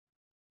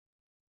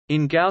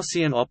In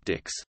Gaussian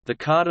optics, the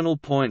cardinal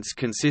points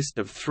consist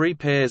of three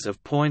pairs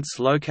of points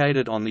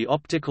located on the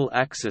optical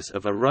axis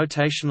of a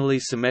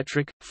rotationally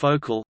symmetric,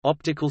 focal,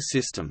 optical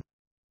system.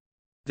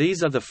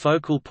 These are the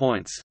focal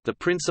points, the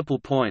principal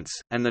points,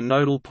 and the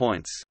nodal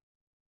points.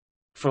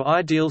 For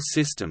ideal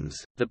systems,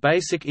 the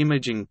basic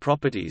imaging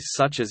properties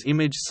such as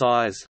image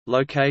size,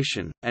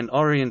 location, and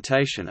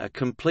orientation are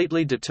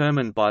completely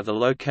determined by the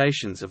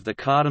locations of the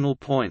cardinal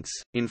points.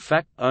 In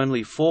fact,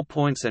 only 4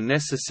 points are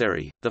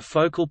necessary, the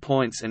focal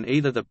points and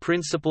either the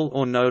principal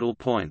or nodal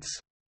points.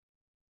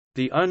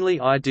 The only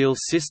ideal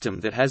system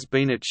that has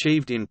been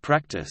achieved in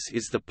practice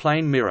is the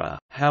plane mirror,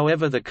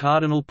 however the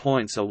cardinal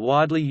points are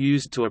widely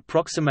used to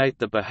approximate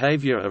the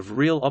behavior of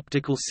real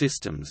optical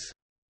systems.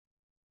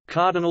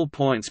 Cardinal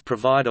points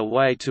provide a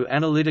way to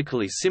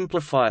analytically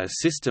simplify a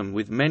system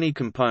with many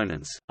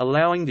components,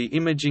 allowing the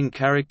imaging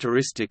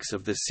characteristics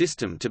of the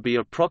system to be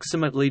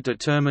approximately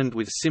determined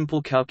with simple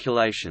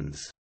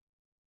calculations.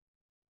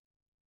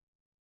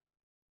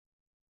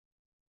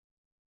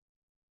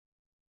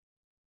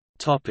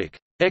 Topic: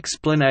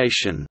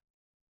 Explanation.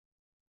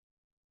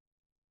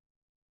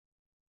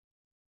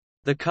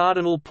 The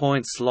cardinal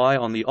points lie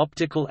on the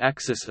optical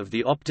axis of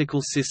the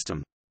optical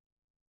system.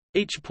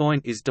 Each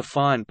point is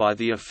defined by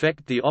the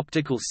effect the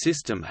optical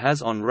system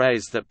has on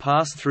rays that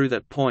pass through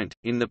that point,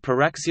 in the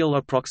paraxial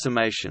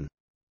approximation.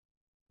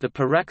 The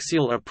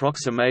paraxial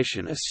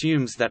approximation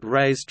assumes that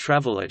rays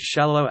travel at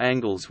shallow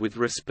angles with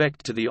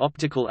respect to the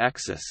optical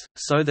axis,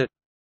 so that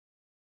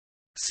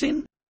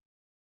sin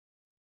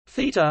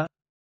theta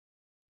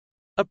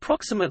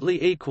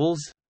approximately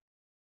equals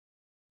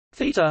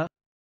theta.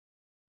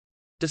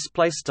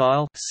 Display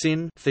style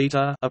sin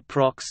theta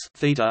approx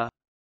theta,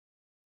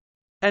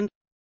 and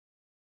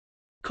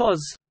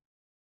cos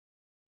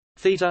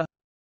theta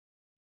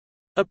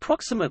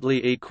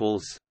approximately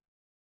equals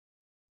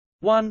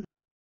 1.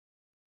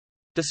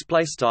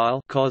 Display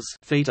style cos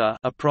theta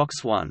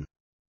approx 1.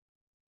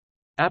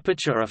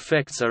 Aperture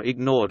effects are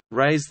ignored.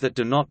 Rays that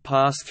do not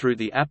pass through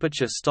the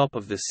aperture stop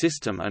of the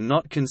system are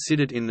not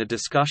considered in the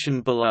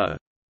discussion below.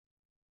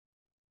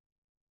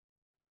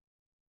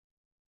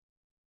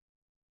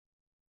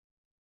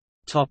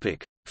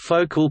 Topic: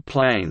 Focal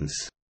planes.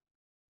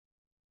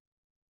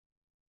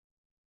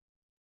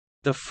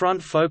 The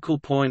front focal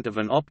point of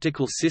an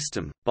optical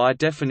system, by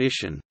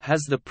definition,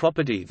 has the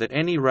property that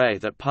any ray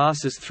that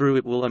passes through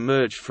it will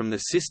emerge from the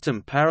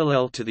system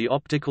parallel to the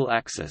optical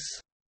axis.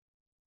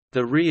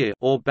 The rear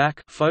or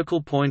back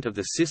focal point of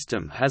the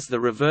system has the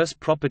reverse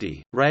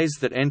property. Rays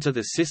that enter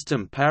the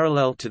system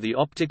parallel to the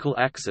optical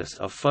axis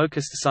are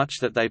focused such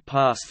that they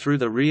pass through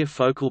the rear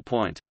focal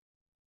point.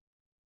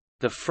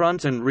 The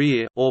front and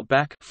rear or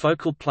back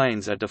focal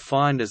planes are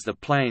defined as the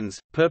planes,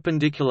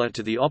 perpendicular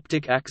to the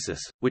optic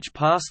axis, which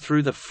pass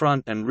through the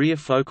front and rear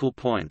focal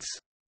points.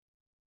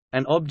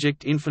 An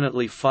object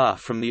infinitely far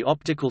from the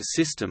optical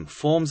system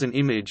forms an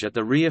image at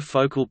the rear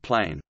focal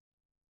plane.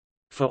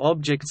 For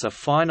objects a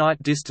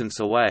finite distance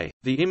away,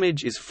 the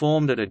image is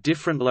formed at a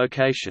different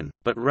location,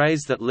 but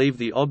rays that leave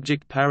the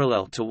object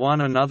parallel to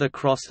one another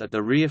cross at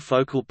the rear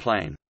focal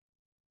plane.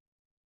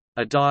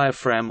 A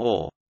diaphragm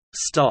or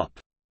stop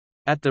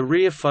at the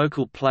rear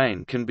focal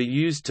plane can be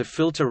used to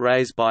filter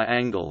rays by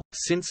angle,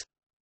 since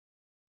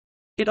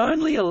it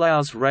only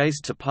allows rays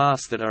to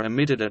pass that are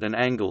emitted at an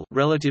angle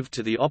relative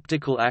to the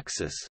optical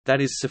axis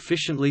that is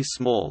sufficiently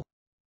small.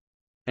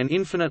 An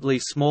infinitely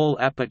small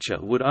aperture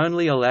would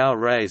only allow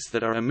rays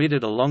that are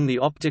emitted along the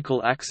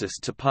optical axis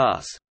to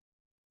pass.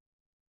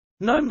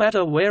 No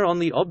matter where on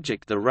the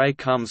object the ray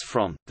comes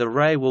from, the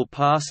ray will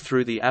pass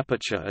through the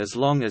aperture as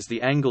long as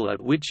the angle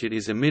at which it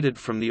is emitted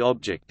from the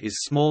object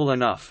is small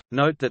enough.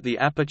 Note that the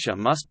aperture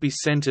must be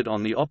centered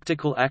on the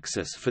optical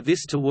axis for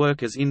this to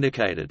work as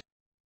indicated.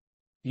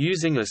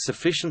 Using a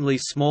sufficiently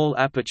small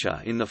aperture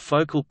in the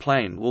focal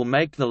plane will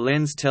make the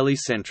lens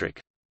telecentric.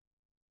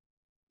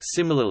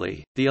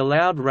 Similarly, the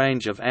allowed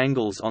range of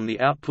angles on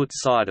the output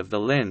side of the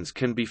lens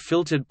can be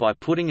filtered by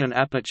putting an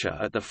aperture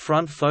at the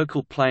front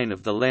focal plane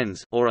of the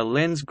lens, or a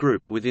lens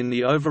group within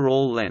the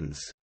overall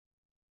lens.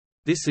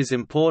 This is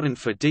important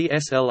for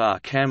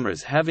DSLR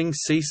cameras having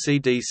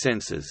CCD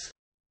sensors.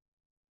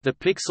 The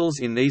pixels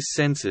in these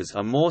sensors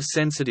are more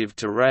sensitive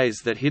to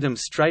rays that hit them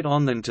straight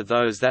on than to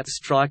those that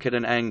strike at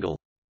an angle.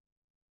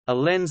 A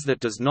lens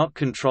that does not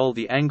control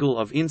the angle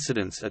of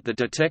incidence at the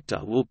detector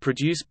will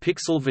produce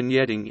pixel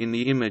vignetting in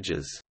the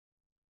images.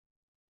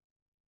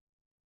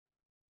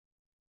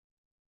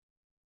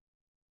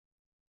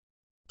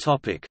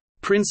 Topic: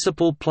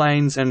 Principal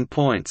planes and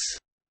points.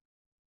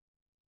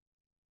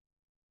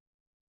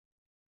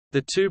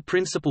 The two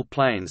principal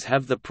planes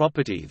have the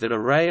property that a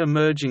ray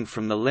emerging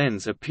from the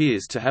lens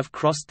appears to have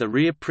crossed the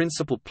rear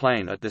principal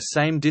plane at the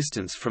same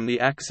distance from the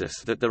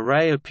axis that the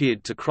ray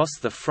appeared to cross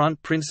the front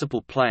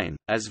principal plane,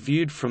 as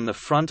viewed from the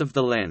front of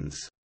the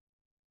lens.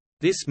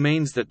 This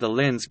means that the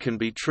lens can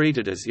be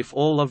treated as if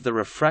all of the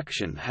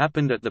refraction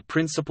happened at the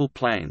principal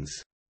planes.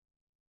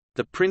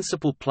 The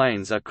principal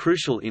planes are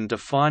crucial in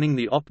defining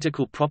the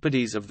optical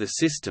properties of the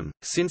system,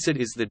 since it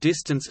is the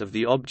distance of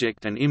the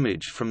object and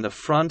image from the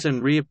front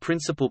and rear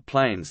principal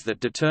planes that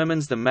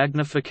determines the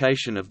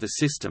magnification of the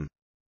system.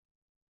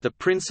 The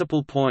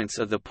principal points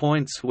are the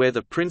points where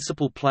the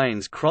principal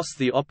planes cross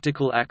the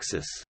optical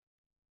axis.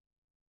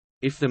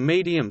 If the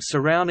medium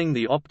surrounding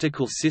the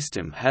optical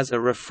system has a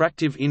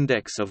refractive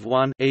index of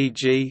 1,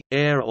 e.g.,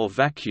 air or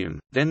vacuum,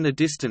 then the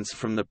distance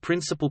from the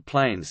principal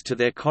planes to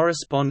their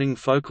corresponding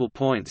focal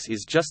points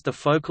is just the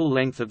focal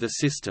length of the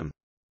system.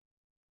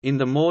 In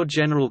the more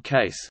general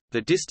case,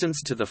 the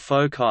distance to the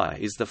foci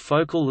is the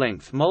focal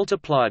length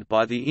multiplied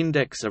by the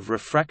index of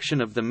refraction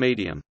of the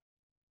medium.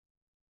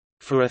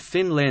 For a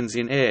thin lens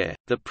in air,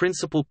 the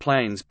principal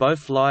planes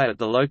both lie at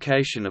the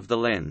location of the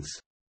lens.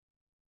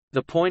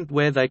 The point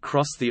where they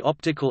cross the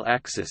optical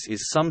axis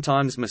is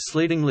sometimes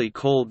misleadingly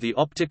called the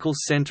optical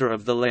center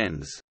of the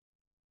lens.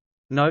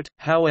 Note,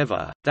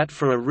 however, that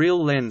for a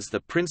real lens the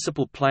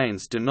principal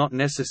planes do not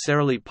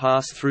necessarily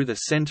pass through the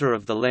center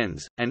of the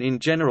lens, and in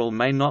general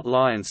may not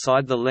lie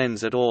inside the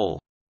lens at all.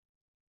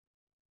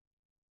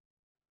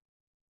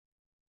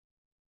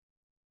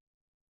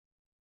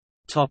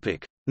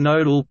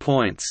 Nodal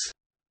points.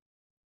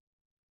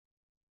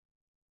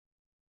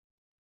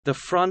 The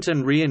front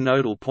and rear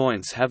nodal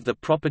points have the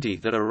property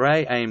that a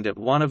ray aimed at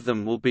one of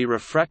them will be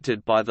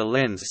refracted by the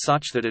lens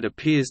such that it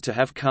appears to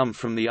have come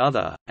from the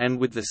other, and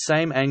with the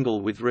same angle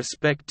with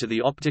respect to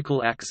the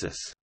optical axis.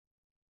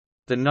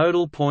 The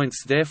nodal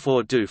points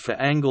therefore do for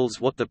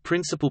angles what the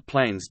principal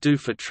planes do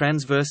for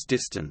transverse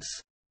distance.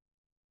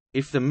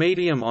 If the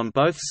medium on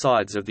both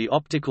sides of the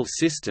optical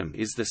system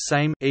is the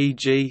same,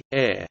 e.g.,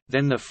 air,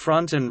 then the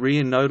front and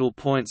rear nodal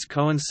points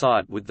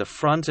coincide with the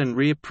front and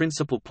rear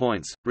principal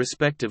points,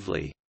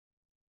 respectively.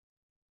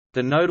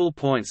 The nodal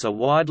points are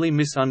widely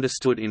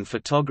misunderstood in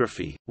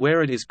photography,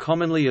 where it is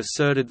commonly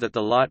asserted that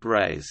the light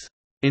rays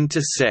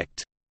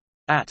intersect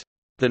at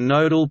the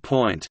nodal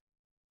point,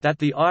 that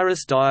the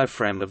iris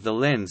diaphragm of the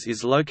lens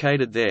is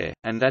located there,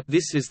 and that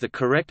this is the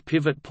correct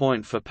pivot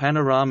point for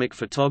panoramic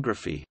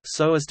photography,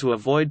 so as to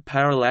avoid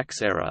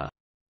parallax error.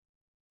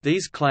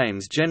 These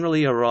claims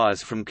generally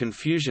arise from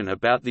confusion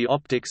about the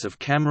optics of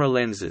camera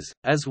lenses,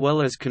 as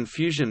well as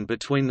confusion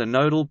between the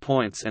nodal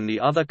points and the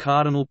other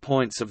cardinal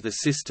points of the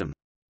system.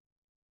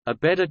 A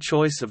better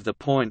choice of the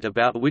point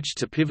about which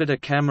to pivot a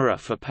camera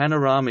for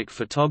panoramic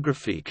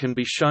photography can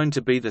be shown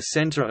to be the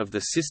center of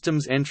the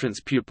system's entrance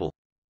pupil.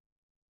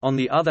 On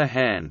the other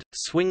hand,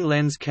 swing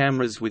lens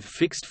cameras with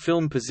fixed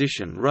film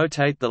position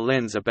rotate the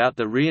lens about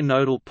the rear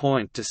nodal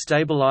point to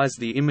stabilize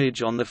the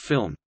image on the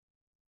film.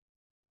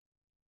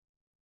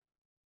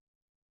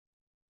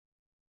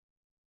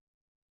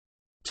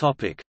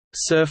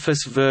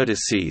 Surface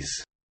vertices.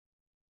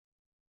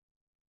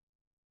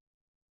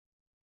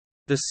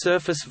 The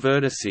surface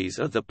vertices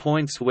are the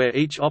points where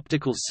each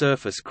optical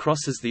surface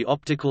crosses the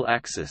optical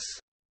axis.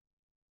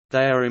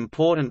 They are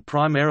important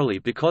primarily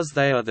because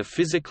they are the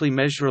physically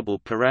measurable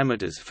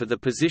parameters for the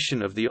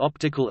position of the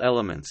optical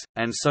elements,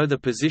 and so the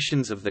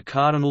positions of the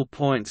cardinal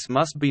points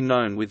must be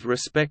known with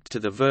respect to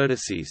the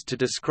vertices to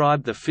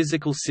describe the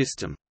physical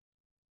system.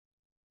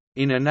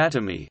 In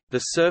anatomy, the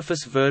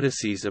surface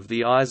vertices of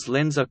the eye's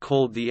lens are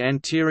called the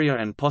anterior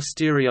and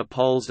posterior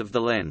poles of the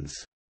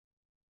lens.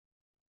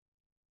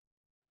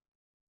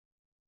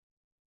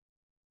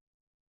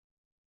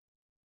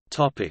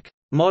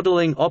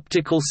 Modeling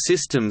optical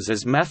systems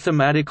as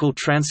mathematical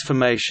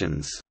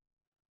transformations.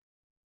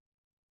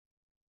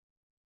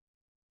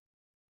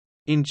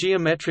 In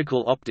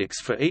geometrical optics,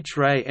 for each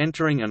ray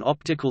entering an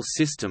optical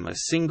system a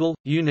single,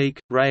 unique,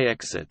 ray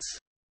exits.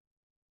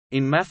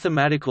 In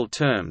mathematical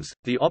terms,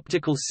 the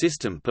optical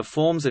system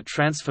performs a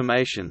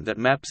transformation that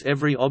maps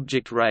every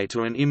object ray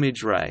to an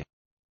image ray.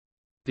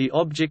 The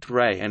object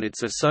ray and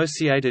its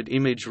associated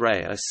image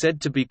ray are said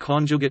to be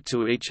conjugate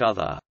to each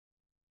other.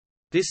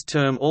 This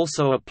term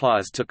also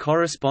applies to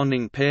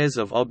corresponding pairs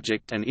of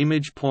object and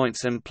image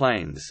points and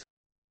planes.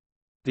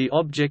 The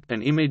object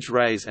and image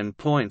rays and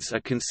points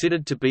are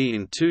considered to be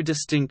in two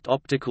distinct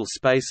optical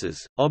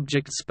spaces,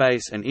 object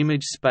space and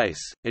image space.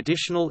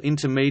 Additional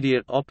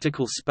intermediate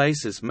optical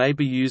spaces may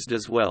be used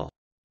as well.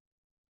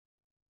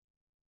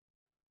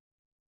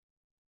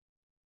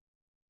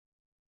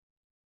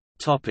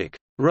 Topic: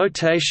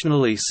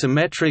 Rotationally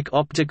symmetric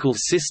optical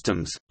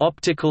systems,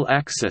 optical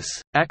axis,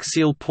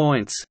 axial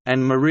points,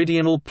 and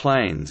meridional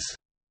planes.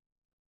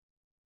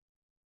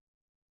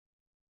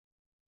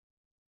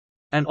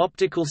 An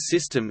optical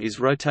system is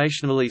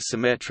rotationally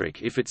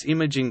symmetric if its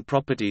imaging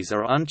properties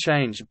are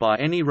unchanged by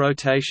any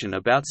rotation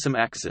about some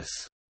axis.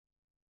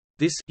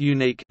 This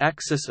unique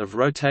axis of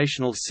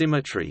rotational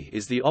symmetry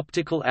is the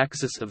optical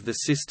axis of the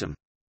system.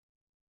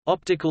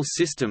 Optical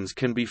systems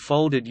can be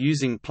folded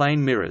using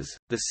plane mirrors.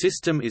 The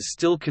system is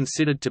still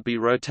considered to be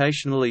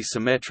rotationally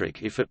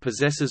symmetric if it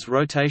possesses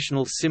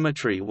rotational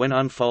symmetry when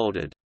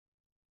unfolded.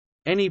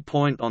 Any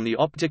point on the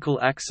optical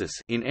axis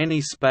in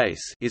any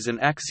space is an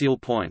axial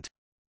point.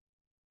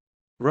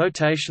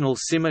 Rotational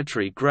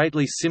symmetry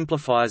greatly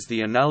simplifies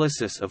the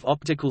analysis of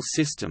optical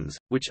systems,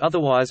 which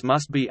otherwise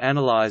must be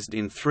analyzed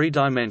in 3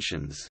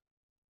 dimensions.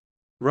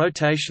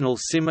 Rotational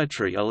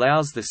symmetry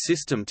allows the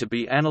system to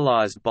be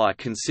analyzed by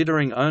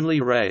considering only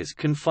rays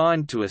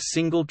confined to a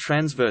single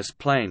transverse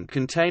plane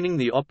containing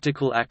the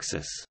optical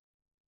axis.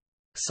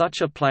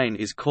 Such a plane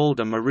is called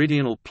a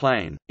meridional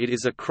plane. It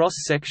is a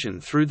cross-section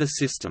through the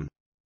system.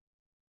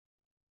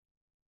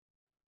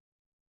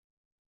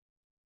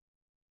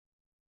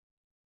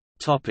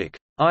 Topic: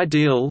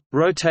 Ideal,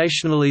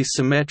 rotationally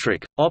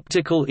symmetric,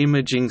 optical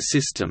imaging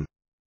system.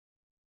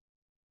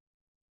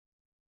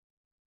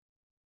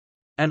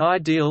 An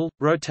ideal,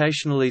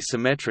 rotationally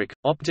symmetric,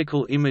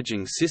 optical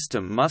imaging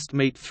system must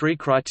meet 3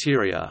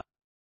 criteria.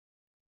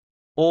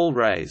 All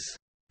rays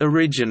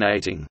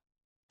originating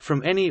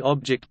from any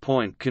object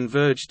point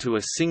converge to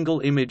a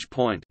single image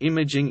point.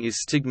 Imaging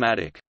is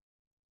stigmatic.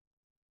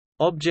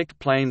 Object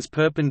planes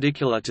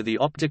perpendicular to the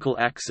optical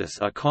axis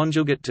are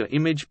conjugate to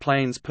image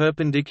planes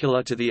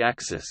perpendicular to the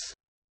axis.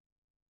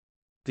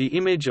 The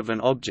image of an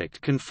object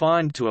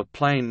confined to a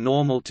plane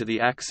normal to the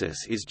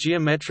axis is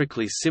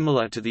geometrically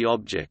similar to the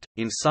object.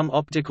 In some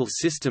optical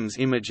systems,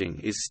 imaging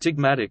is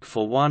stigmatic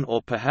for one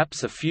or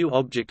perhaps a few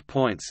object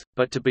points,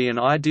 but to be an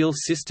ideal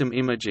system,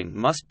 imaging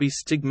must be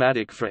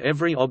stigmatic for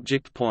every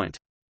object point.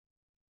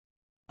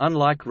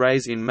 Unlike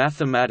rays in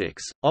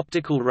mathematics,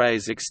 optical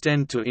rays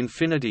extend to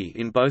infinity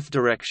in both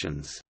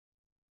directions.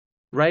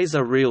 Rays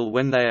are real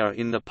when they are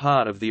in the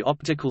part of the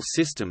optical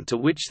system to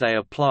which they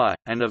apply,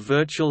 and are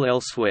virtual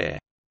elsewhere.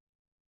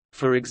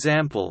 For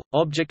example,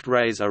 object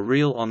rays are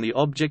real on the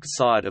object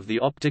side of the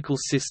optical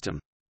system.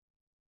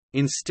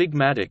 In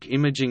stigmatic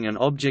imaging, an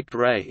object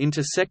ray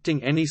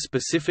intersecting any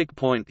specific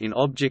point in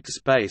object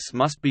space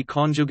must be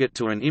conjugate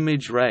to an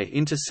image ray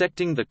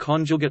intersecting the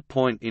conjugate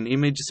point in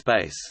image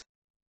space.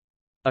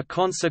 A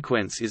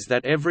consequence is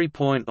that every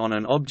point on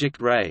an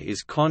object ray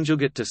is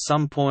conjugate to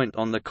some point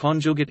on the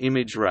conjugate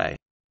image ray.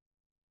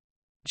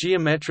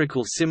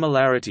 Geometrical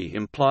similarity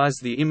implies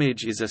the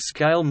image is a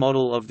scale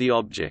model of the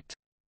object.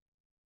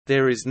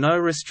 There is no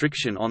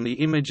restriction on the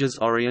image's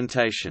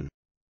orientation.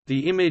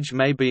 The image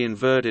may be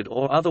inverted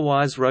or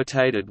otherwise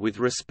rotated with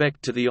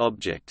respect to the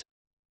object.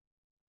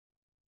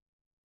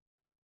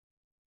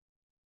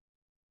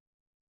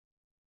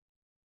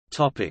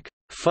 Topic: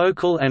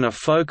 Focal and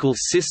afocal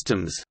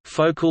systems,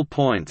 focal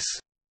points.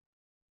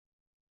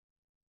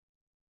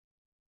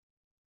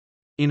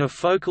 In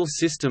afocal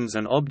systems,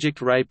 an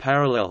object ray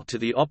parallel to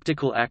the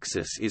optical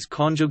axis is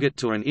conjugate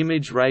to an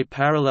image ray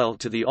parallel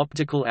to the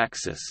optical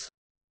axis.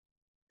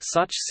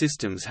 Such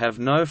systems have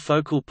no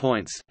focal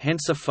points,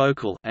 hence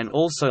afocal, and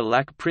also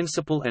lack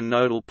principal and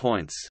nodal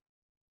points.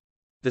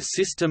 The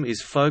system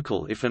is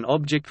focal if an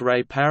object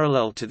ray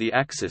parallel to the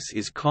axis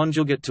is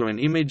conjugate to an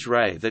image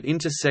ray that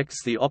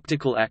intersects the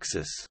optical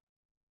axis.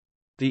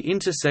 The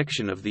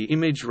intersection of the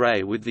image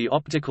ray with the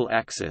optical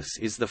axis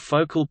is the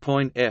focal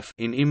point F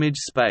in image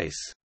space.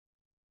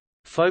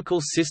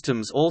 Focal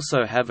systems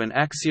also have an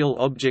axial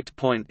object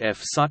point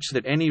F such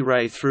that any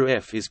ray through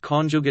F is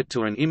conjugate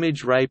to an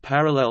image ray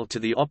parallel to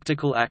the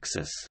optical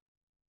axis.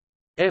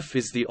 F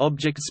is the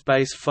object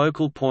space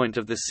focal point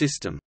of the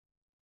system.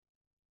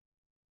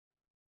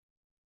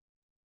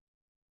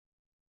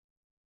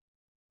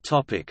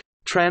 Topic: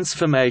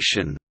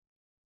 Transformation.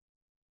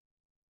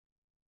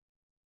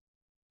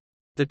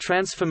 The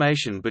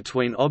transformation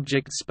between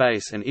object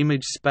space and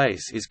image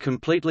space is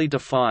completely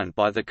defined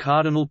by the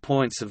cardinal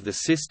points of the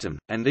system,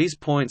 and these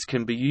points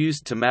can be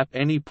used to map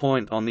any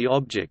point on the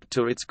object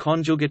to its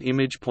conjugate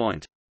image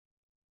point.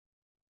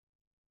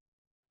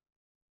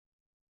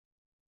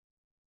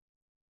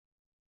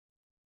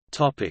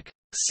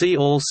 See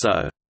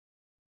also: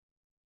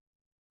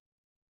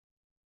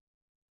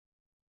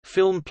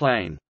 Film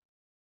plane,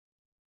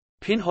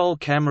 pinhole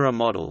camera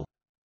model,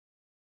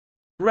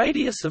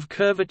 radius of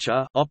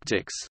curvature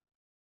optics,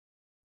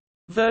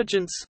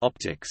 vergence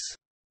optics.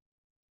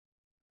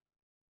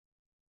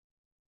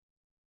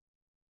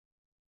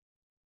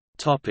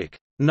 Topic: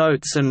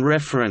 Notes and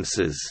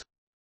references.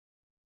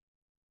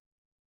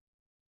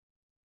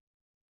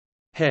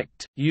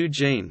 Hecht,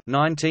 Eugene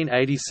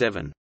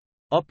 1987.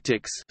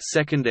 Optics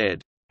 2nd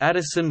ed.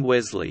 Addison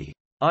Wesley.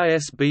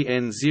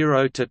 ISBN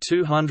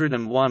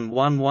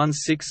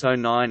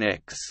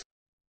 0-201-11609-X.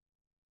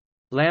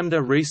 Lambda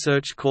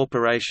Research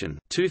Corporation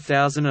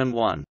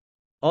 2001.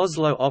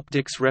 Oslo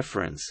Optics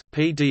Reference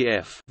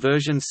PDF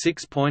version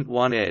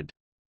 6.1 ed.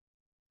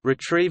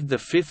 Retrieved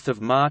 5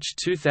 March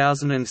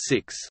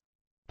 2006.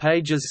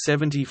 Pages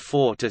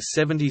 74 to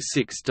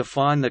 76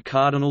 define the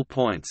cardinal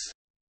points.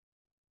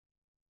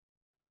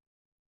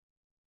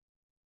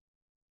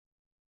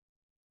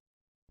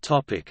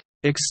 Topic: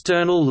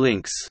 External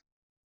links.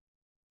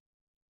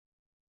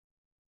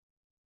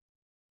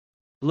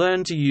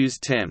 Learn to use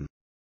TEM.